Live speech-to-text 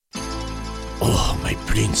Oh, my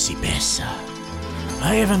principessa.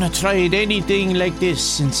 I haven't tried anything like this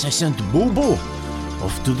since I sent Boo Boo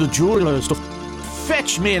off to the jewelers to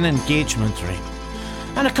fetch me an engagement ring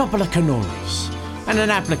and a couple of cannolis and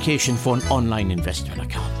an application for an online investment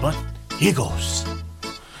account. But here goes.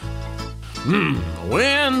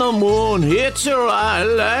 When the moon hits your eye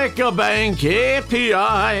like a bank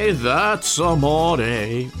API, that's amore.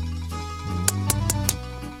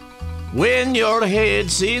 When your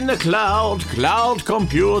head's in the cloud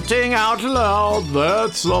computing out loud,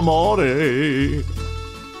 that's amore.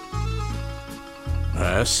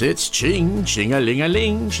 Assets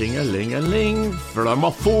ching-a-ling-a-ling, ching-a-ling-a-ling, from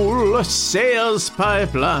a full sales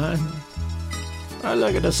pipeline. I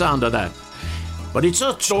like the sound of that. But it's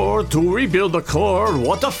a chore to rebuild the core.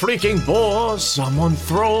 What a freaking bore. Someone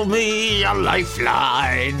throw me a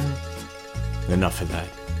lifeline. Enough of that.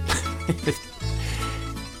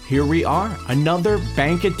 Here we are, another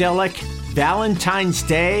Bankadelic Valentine's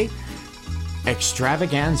Day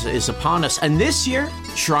extravaganza is upon us. And this year,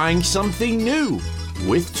 trying something new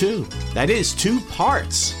with two. That is, two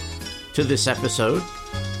parts to this episode.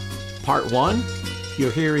 Part one,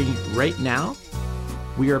 you're hearing right now.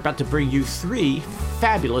 We are about to bring you three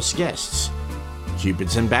fabulous guests.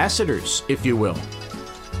 Cupid's ambassadors, if you will.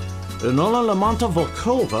 Ilona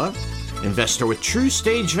Limonta-Volkova, investor with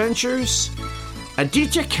TruStage Ventures.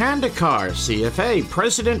 Aditya Khandekar, CFA,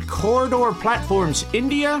 President Corridor Platforms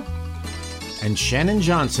India. And Shannon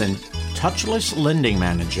Johnson, Touchless Lending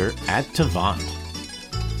Manager at Tavant.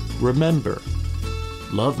 Remember,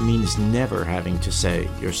 love means never having to say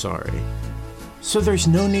you're sorry. So there's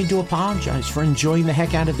no need to apologize for enjoying the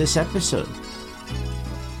heck out of this episode.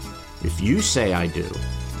 If you say I do,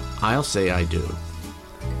 I'll say I do.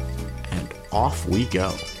 And off we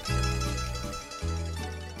go.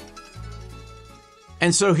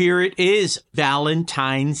 And so here it is,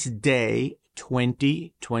 Valentine's Day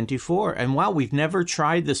 2024. And while we've never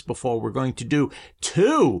tried this before, we're going to do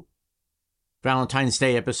two Valentine's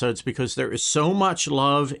Day episodes because there is so much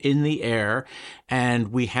love in the air. And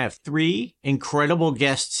we have three incredible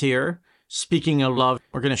guests here. Speaking of love,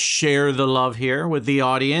 we're going to share the love here with the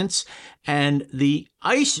audience. And the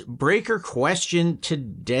icebreaker question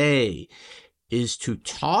today is to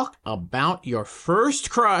talk about your first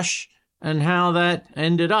crush and how that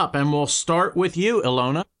ended up. And we'll start with you,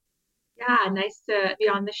 Ilona. Yeah, nice to be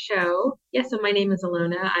on the show. Yeah, so my name is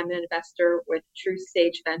Ilona. I'm an investor with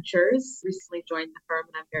TruStage Ventures. Recently joined the firm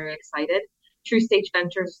and I'm very excited. TruStage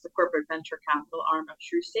Ventures is the corporate venture capital arm of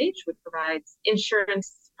TruStage, which provides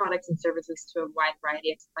insurance products and services to a wide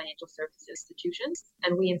variety of financial services institutions.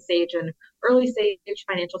 And we engage in early stage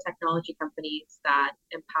financial technology companies that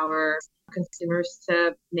empower consumers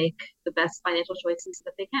to make the best financial choices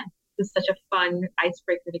that they can. This is such a fun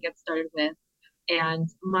icebreaker to get started with. And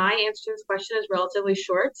my answer to this question is relatively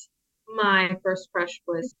short. My first crush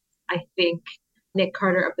was, I think, Nick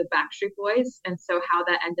Carter of the Backstreet Boys. And so how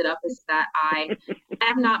that ended up is that I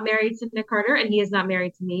am not married to Nick Carter and he is not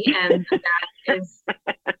married to me. And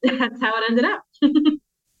that's how it ended up.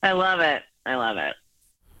 I love it. I love it.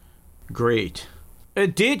 Great.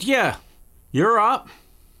 Aditya, you're up.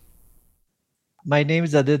 My name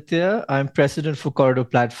is Aditya. I'm president for Corridor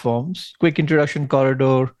Platforms. Quick introduction,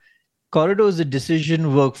 Corridor. Corridor is a decision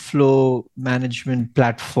workflow management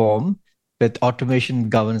platform with automation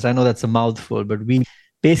governance. I know that's a mouthful, but we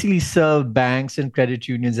basically serve banks and credit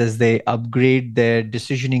unions as they upgrade their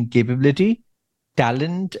decisioning capability,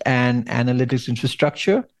 talent, and analytics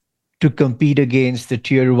infrastructure to compete against the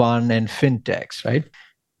tier one and fintechs, right?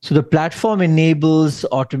 So the platform enables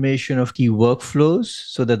automation of key workflows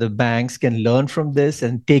so that the banks can learn from this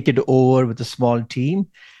and take it over with a small team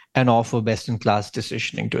and offer best-in-class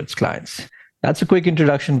decisioning to its clients. That's a quick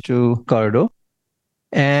introduction to Corridor.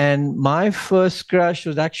 And my first crush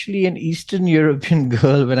was actually an Eastern European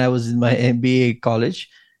girl when I was in my MBA college.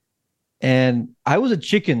 And I was a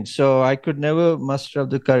chicken, so I could never muster up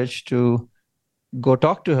the courage to go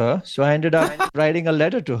talk to her. So I ended up writing a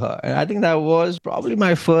letter to her. And I think that was probably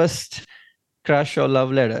my first crush or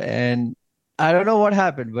love letter. And I don't know what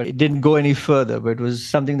happened, but it didn't go any further. But it was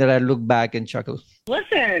something that I look back and chuckle.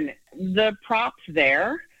 Listen, the props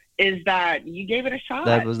there is that you gave it a shot.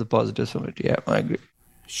 That was the positives from it. Yeah, I agree.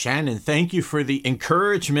 Shannon, thank you for the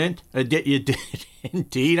encouragement. You did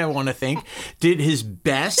indeed, I want to think, did his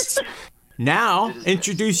best. Now,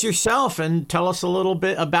 introduce yourself and tell us a little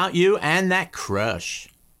bit about you and that crush.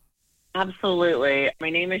 Absolutely. My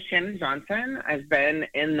name is Shannon Johnson. I've been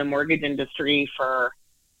in the mortgage industry for,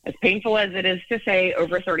 as painful as it is to say,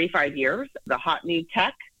 over 35 years. The hot new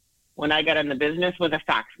tech when I got in the business was a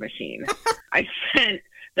fax machine. I spent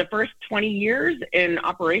The first 20 years in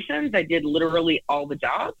operations, I did literally all the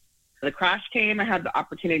jobs. The crash came. I had the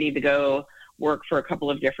opportunity to go work for a couple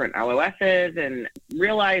of different LOSs and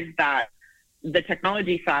realized that the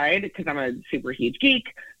technology side, because I'm a super huge geek,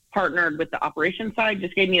 partnered with the operations side,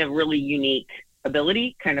 just gave me a really unique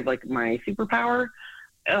ability, kind of like my superpower.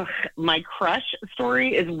 My crush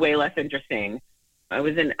story is way less interesting. I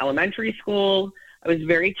was in elementary school. I was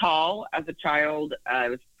very tall as a child. I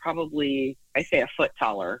was probably, I say, a foot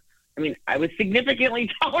taller. I mean, I was significantly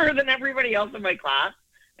taller than everybody else in my class,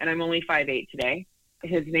 and I'm only 5'8" today.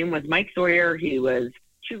 His name was Mike Sawyer. He was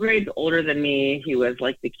 2 grades older than me. He was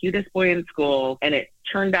like the cutest boy in school, and it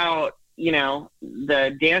turned out,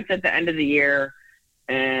 the dance at the end of the year,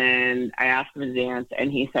 and I asked him to dance,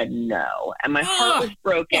 and he said no. And my heart was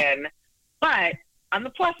broken. But on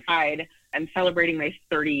the plus side, I'm celebrating my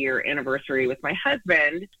 30-year anniversary with my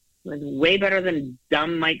husband. It was way better than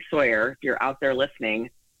dumb Mike Sawyer, if you're out there listening.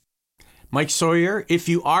 Mike Sawyer, if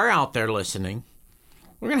you are out there listening,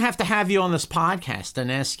 we're going to have you on this podcast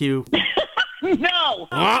and ask you, no!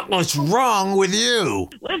 What was wrong with you?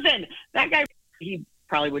 Listen, that guy, he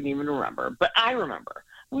probably wouldn't even remember, but I remember.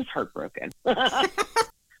 I was heartbroken.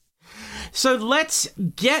 So let's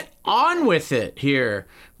get on with it here.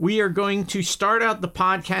 We are going to start out the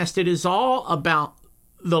podcast. It is all about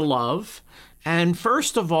the love. And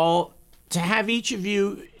first of all, to have each of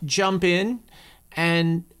you jump in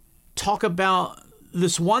and talk about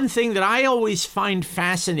this one thing that I always find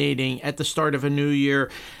fascinating at the start of a new year.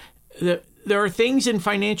 There are things in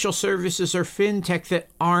financial services or fintech that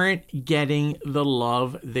aren't getting the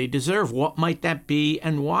love they deserve. What might that be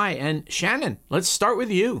and why? And Shannon, let's start with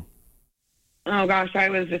you. Oh, gosh, I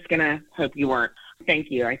was just going to hope you weren't.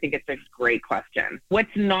 Thank you. I think it's a great question.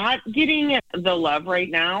 What's not getting the love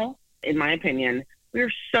right now, in my opinion,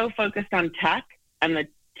 we're so focused on tech, and the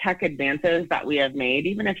tech advances that we have made,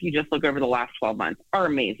 even if you just look over the last 12 months, are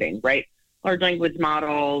amazing, right? Large language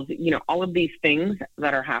models, all of these things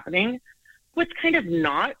that are happening. What's kind of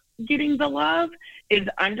not getting the love is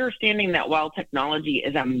understanding that while technology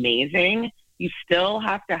is amazing, you still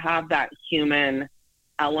have to have that human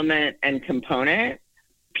element and component.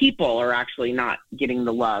 People are actually not getting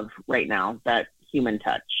the love right now, that human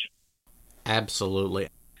touch. Absolutely.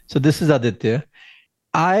 So this is Aditya.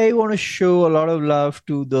 I want to show a lot of love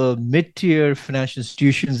to the mid-tier financial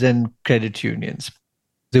institutions and credit unions.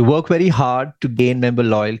 They work very hard to gain member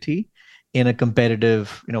loyalty in a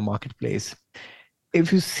competitive, marketplace.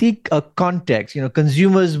 If you seek a context,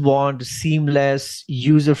 consumers want seamless,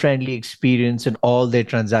 user-friendly experience in all their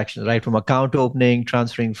transactions, right? From account opening,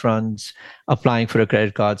 transferring funds, applying for a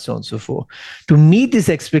credit card, so on and so forth. To meet these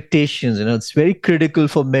expectations, it's very critical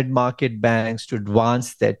for mid-market banks to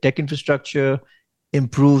advance their tech infrastructure,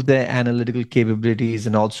 improve their analytical capabilities,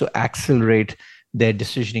 and also accelerate their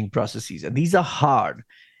decisioning processes. And these are hard.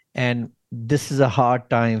 And this is a hard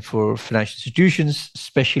time for financial institutions,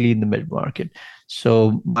 especially in the mid-market.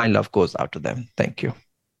 So my love goes out to them. Thank you.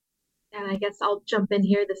 And I guess I'll jump in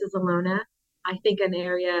here. This is Ilona. I think an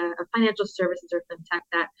area of financial services or fintech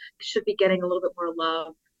that should be getting a little bit more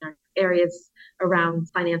love are areas around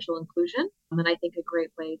financial inclusion. And I think a great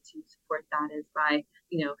way to support that is by,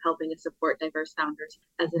 helping to support diverse founders.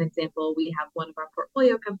 As an example, we have one of our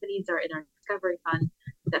portfolio companies are in our discovery fund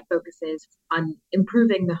that focuses on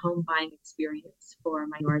improving the home buying experience for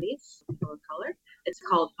minorities of color. It's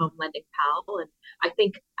called Home Lending Pal. And I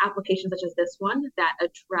think applications such as this one that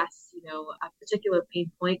address, a particular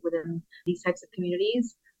pain point within these types of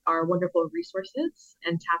communities are wonderful resources,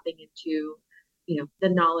 and tapping into, the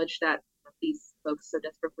knowledge that these folks so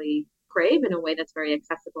desperately crave in a way that's very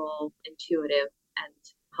accessible, intuitive, and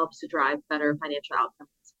helps to drive better financial outcomes.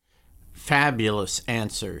 Fabulous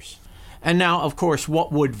answers. And now, of course,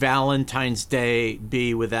 what would Valentine's Day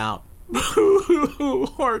be without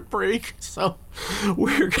heartbreak? So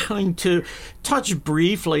we're going to touch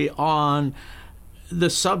briefly on the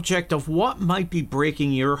subject of what might be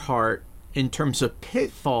breaking your heart in terms of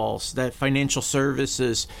pitfalls that financial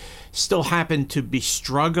services still happen to be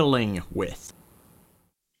struggling with.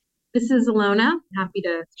 This is Ilona. Happy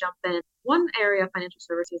to jump in. One area of financial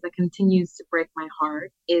services that continues to break my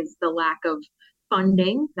heart is the lack of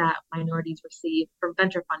funding that minorities receive from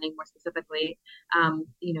venture funding, more specifically.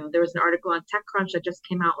 There was an article on TechCrunch that just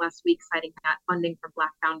came out last week citing that funding for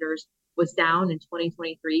Black founders was down in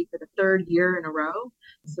 2023 for the third year in a row.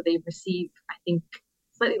 So they receive, I think,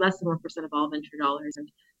 slightly less than 1% of all venture dollars. And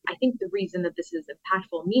I think the reason that this is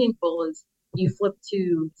impactful and meaningful is you flip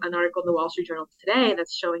to an article in the Wall Street Journal today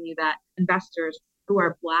that's showing you that investors who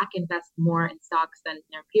are Black invest more in stocks than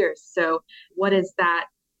their peers. So what is that,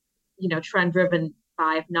 trend driven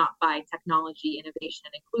thrive not by technology, innovation,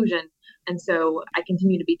 and inclusion. And so I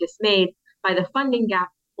continue to be dismayed by the funding gap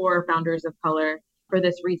for founders of color for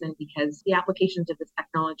this reason, because the applications of this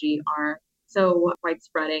technology are so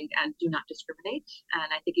widespreading and do not discriminate. And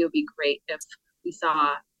I think it would be great if we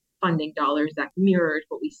saw funding dollars that mirrored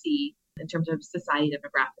what we see in terms of society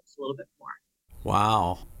demographics a little bit more.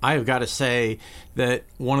 Wow. I have got to say that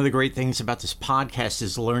one of the great things about this podcast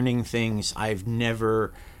is learning things I've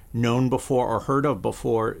never known before or heard of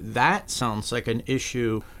before. That sounds like an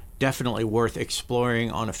issue definitely worth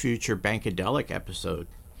exploring on a future Bankadelic episode.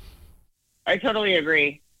 I totally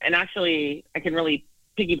agree. And actually, I can really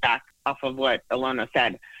piggyback off of what Ilona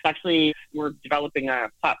said. Actually, we're developing a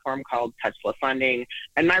platform called Touchless Lending.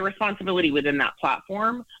 And my responsibility within that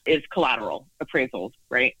platform is collateral appraisals,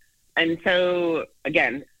 right? And so,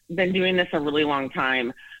 again, been doing this a really long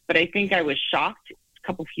time, but I think I was shocked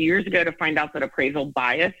a few years ago to find out that appraisal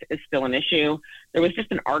bias is still an issue. There was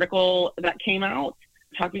just an article that came out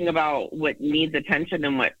talking about what needs attention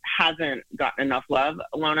and what hasn't gotten enough love.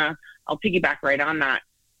 Ilona, I'll piggyback right on that.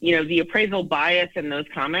 You know, the appraisal bias in those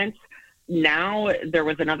comments, now there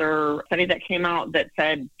was another study that came out that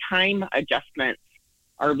said time adjustments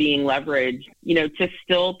are being leveraged, you know, to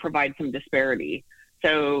still provide some disparity.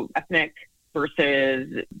 So ethnic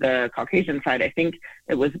versus the Caucasian side, I think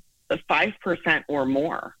it was 5% or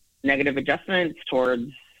more negative adjustments towards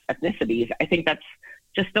ethnicities. I think that's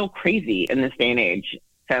just still crazy in this day and age.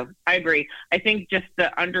 So I agree. I think just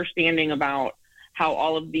the understanding about how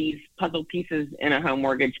all of these puzzle pieces in a home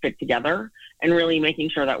mortgage fit together and really making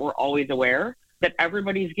sure that we're always aware that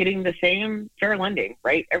everybody's getting the same fair lending,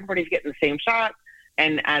 right? Everybody's getting the same shot.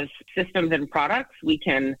 And as systems and products, we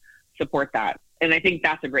can support that. And I think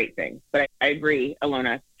that's a great thing. But I agree,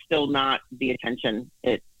 Ilona, still not the attention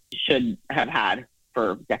it should have had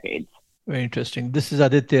for decades. Very interesting. This is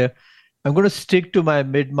Aditya. I'm going to stick to my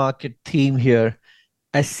mid-market theme here.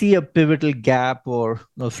 I see a pivotal gap or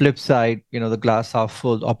flip side, the glass half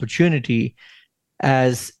full opportunity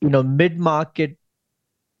as, mid-market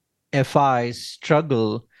FIs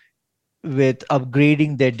struggle with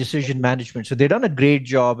upgrading their decision management. So they've done a great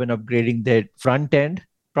job in upgrading their front end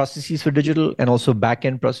processes for digital and also back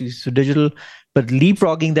end processes for digital, but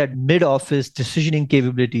leapfrogging that mid-office decisioning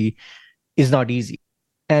capability is not easy.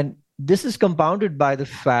 And this is compounded by the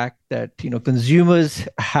fact that, consumers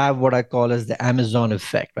have what I call as the Amazon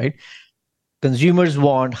effect, right? Consumers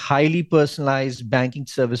want highly personalized banking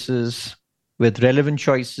services with relevant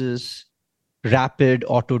choices, rapid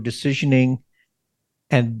auto decisioning.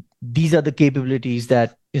 And these are the capabilities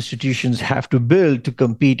that institutions have to build to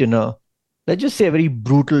compete in a, let's just say, a very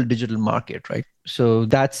brutal digital market, right? So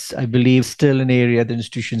that's, I believe, still an area that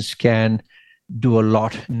institutions can do a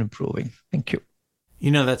lot in improving. Thank you.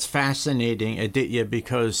 That's fascinating, Aditya,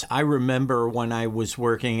 because I remember when I was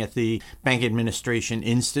working at the Bank Administration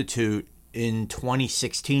Institute in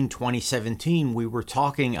 2016, 2017, we were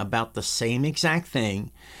talking about the same exact thing.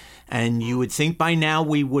 And you would think by now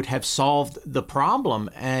we would have solved the problem,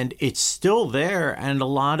 and it's still there. And a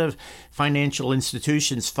lot of financial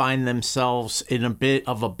institutions find themselves in a bit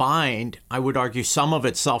of a bind. I would argue some of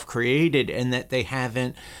it's self-created and that they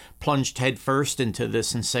haven't plunged headfirst into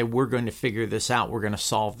this and say, we're going to figure this out. We're going to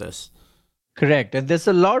solve this. Correct. And there's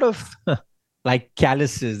a lot of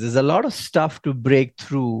calluses. There's a lot of stuff to break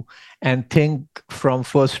through and think from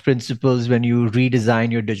first principles when you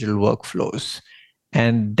redesign your digital workflows.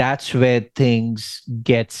 And that's where things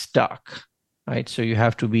get stuck, right? So you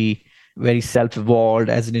have to be very self-evolved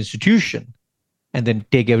as an institution and then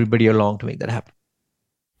take everybody along to make that happen.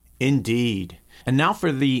 Indeed. And now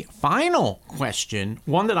for the final question,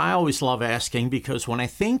 one that I always love asking, because when I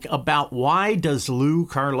think about why does Lou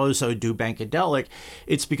Carlozo do Bankadelic,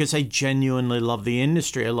 it's because I genuinely love the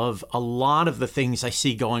industry. I love a lot of the things I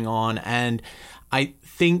see going on. And I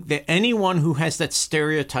think that anyone who has that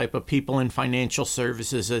stereotype of people in financial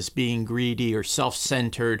services as being greedy or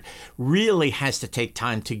self-centered really has to take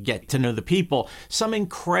time to get to know the people, some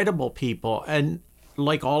incredible people. And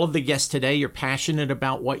like all of the guests today, you're passionate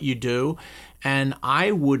about what you do. And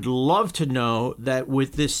I would love to know that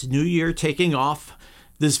with this new year taking off,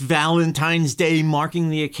 this Valentine's Day marking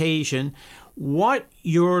the occasion, what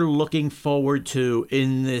you're looking forward to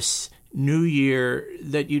in this new year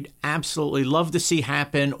that you'd absolutely love to see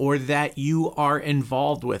happen or that you are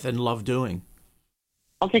involved with and love doing.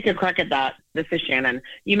 I'll take a crack at that. This is Shannon.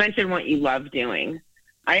 You mentioned what you love doing.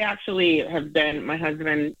 I actually have been, my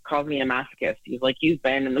husband calls me a masochist. He's like, you've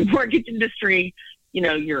been in the mortgage industry,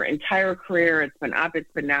 your entire career. It's been up,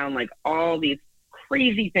 it's been down, like all these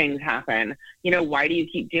crazy things happen. Why do you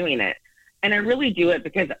keep doing it? And I really do it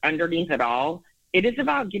because underneath it all, it is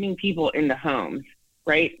about getting people into homes.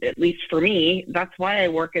 right? At least for me, that's why I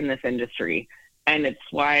work in this industry. And it's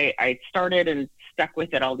why I started and stuck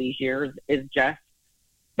with it all these years, is just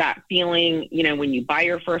that feeling, when you buy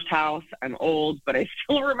your first house. I'm old, but I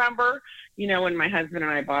still remember, when my husband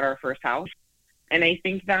and I bought our first house. And I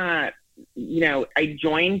think that, I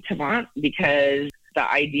joined Tavant because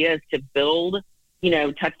the idea is to build,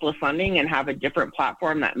 touchless lending and have a different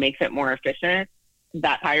platform that makes it more efficient.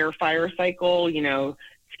 That higher fire cycle,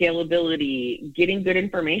 scalability, getting good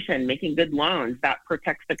information, making good loans, that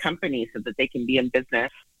protects the company so that they can be in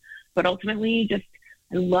business. But ultimately,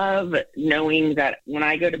 I love knowing that when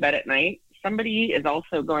I go to bed at night, somebody is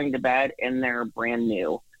also going to bed in their brand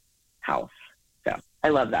new house. So I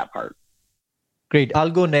love that part. Great. I'll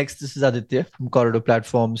go next. This is Aditya from Corridor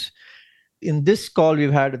Platforms. In this call,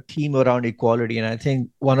 we've had a theme around equality. And I think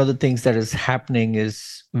one of the things that is happening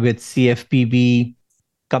is with CFPB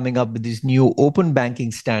coming up with these new open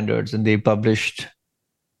banking standards, and they published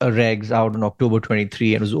regs out on October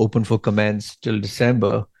 23 and was open for comments till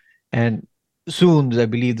December. And soon, I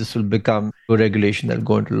believe this will become a regulation that will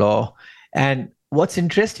go into law. And what's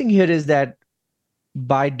interesting here is that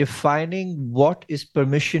by defining what is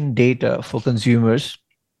permission data for consumers,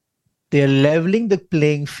 they're leveling the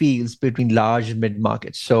playing fields between large and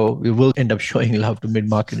mid-markets. So we will end up showing love to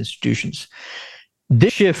mid-market institutions.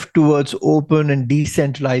 This shift towards open and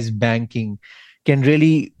decentralized banking can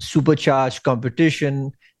really supercharge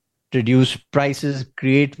competition, reduce prices,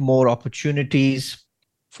 create more opportunities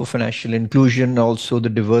for financial inclusion, also the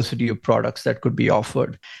diversity of products that could be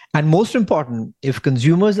offered. And most important, if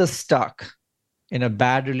consumers are stuck in a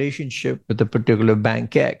bad relationship with a particular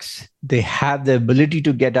bank X, they have the ability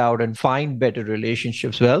to get out and find better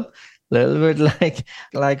relationships. Well, a little bit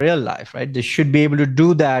like real life, right? They should be able to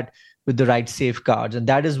do that with the right safeguards. And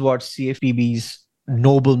that is what CFPB's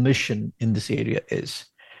noble mission in this area is.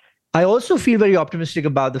 I also feel very optimistic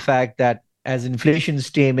about the fact that as inflation is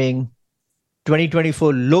taming,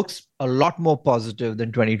 2024 looks a lot more positive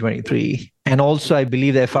than 2023. And also, I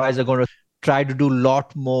believe the FIs are going to try to do a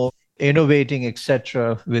lot more innovating,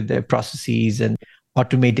 etc., with their processes and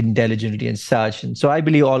automate intelligently and such. And so I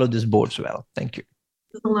believe all of this bodes well. Thank you.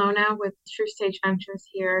 This is Ilona with TruStage Ventures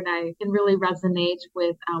here, and I can really resonate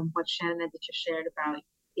with what Shannon and Aditya shared about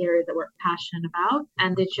the area that we're passionate about.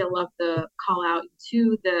 And Aditya, love the call out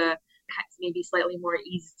to the maybe slightly more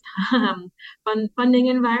easy funding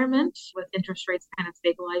environment with interest rates kind of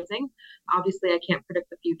stabilizing. Obviously, I can't predict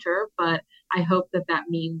the future, but I hope that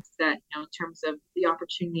means that, in terms of the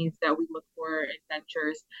opportunities that we look for in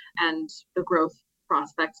ventures and the growth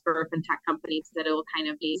prospects for fintech companies, that it'll kind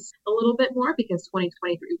of ease a little bit more, because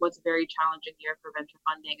 2023 was a very challenging year for venture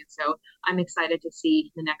funding. And so I'm excited to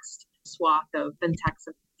see the next swath of fintechs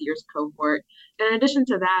of this year's cohort. In addition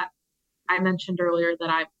to that, I mentioned earlier that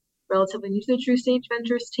I'm relatively new to the TruStage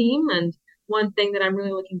Ventures team. And one thing that I'm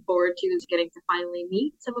really looking forward to is getting to finally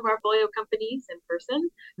meet some of our portfolio companies in person.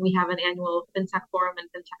 We have an annual FinTech Forum and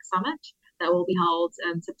FinTech Summit that will be held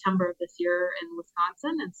in September of this year in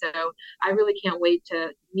Wisconsin. And so I really can't wait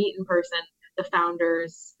to meet in person the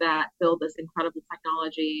founders that build this incredible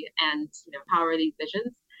technology and power these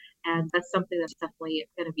visions. And that's something that's definitely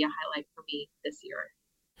going to be a highlight for me this year.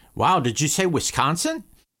 Wow, did you say Wisconsin?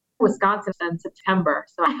 Wisconsin in September,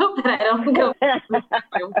 so I hope that I don't go.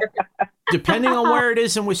 Depending on where it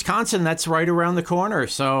is in Wisconsin, that's right around the corner.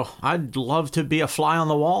 So I'd love to be a fly on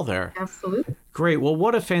the wall there. Absolutely. Great. Well,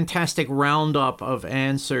 what a fantastic roundup of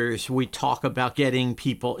answers. We talk about getting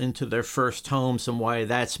people into their first homes and why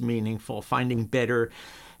that's meaningful, finding better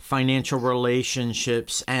financial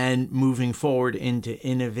relationships and moving forward into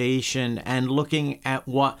innovation and looking at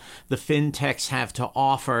what the fintechs have to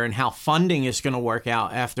offer and how funding is going to work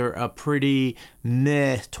out after a pretty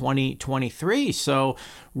meh 2023. So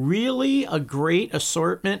really a great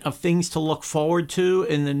assortment of things to look forward to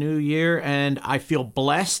in the new year. And I feel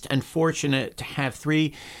blessed and fortunate to have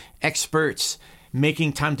three experts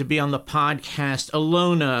making time to be on the podcast.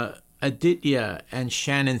 Ilona, Aditya, and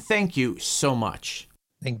Shannon, thank you so much.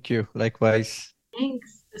 Thank you. Likewise.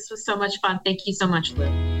 Thanks. This was so much fun. Thank you so much, Lou.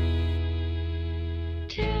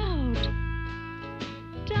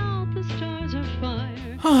 Doubt the stars are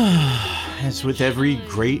fire. As with every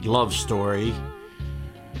great love story,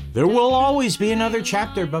 there will always be another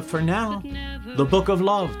chapter, but for now, the Book of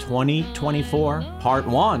Love 2024, Part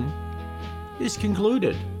 1, is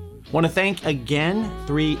concluded. I want to thank again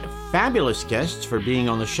three fabulous guests for being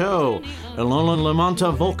on the show. Ilona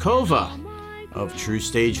Limonta-Volkova of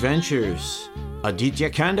TruStage Ventures, Aditya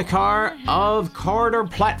Khandekar of Corridor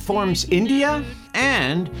Platforms India,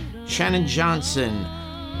 and Shannon Johnson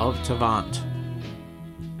of Tavant.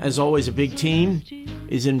 As always, a big team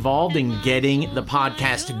is involved in getting the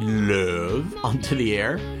podcast Love onto the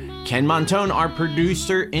air. Ken Montone, our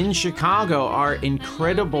producer in Chicago, our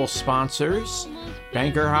incredible sponsors,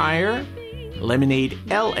 Banker Hire, Lemonade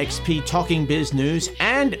LXP Talking Biz News,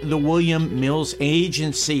 and the William Mills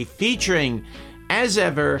Agency, featuring, as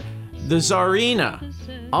ever, the Tsarina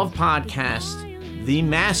of podcast, the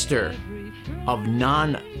master of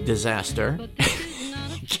non-disaster,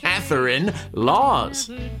 Catherine Laws.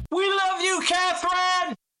 We love you,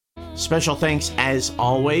 Catherine! Special thanks, as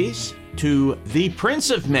always, to the Prince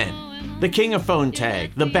of Men, the King of Phone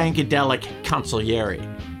Tag, the Bankadelic Consigliere,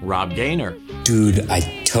 Rob Gaynor. Dude, I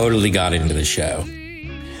totally got into the show.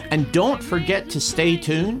 And don't forget to stay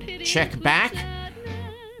tuned. Check back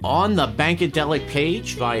on the Bankadelic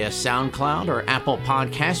page via SoundCloud or Apple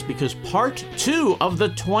Podcasts, because part 2 of the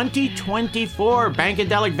 2024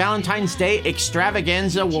 Bankadelic Valentine's Day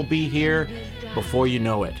extravaganza will be here before you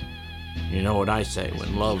know it. You know what I say,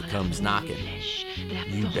 when love comes knocking,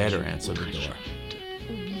 you better answer the door.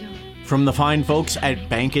 From the fine folks at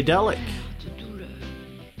Bankadelic,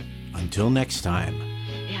 until next time,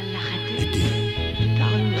 adieu.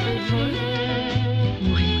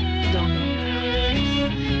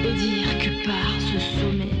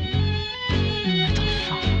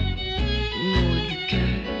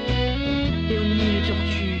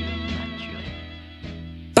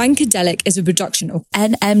 Bankadelic is a production of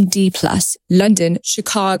NMD Plus, London,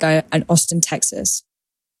 Chicago, and Austin, Texas.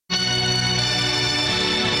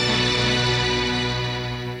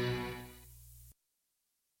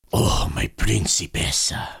 Oh, my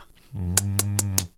principessa.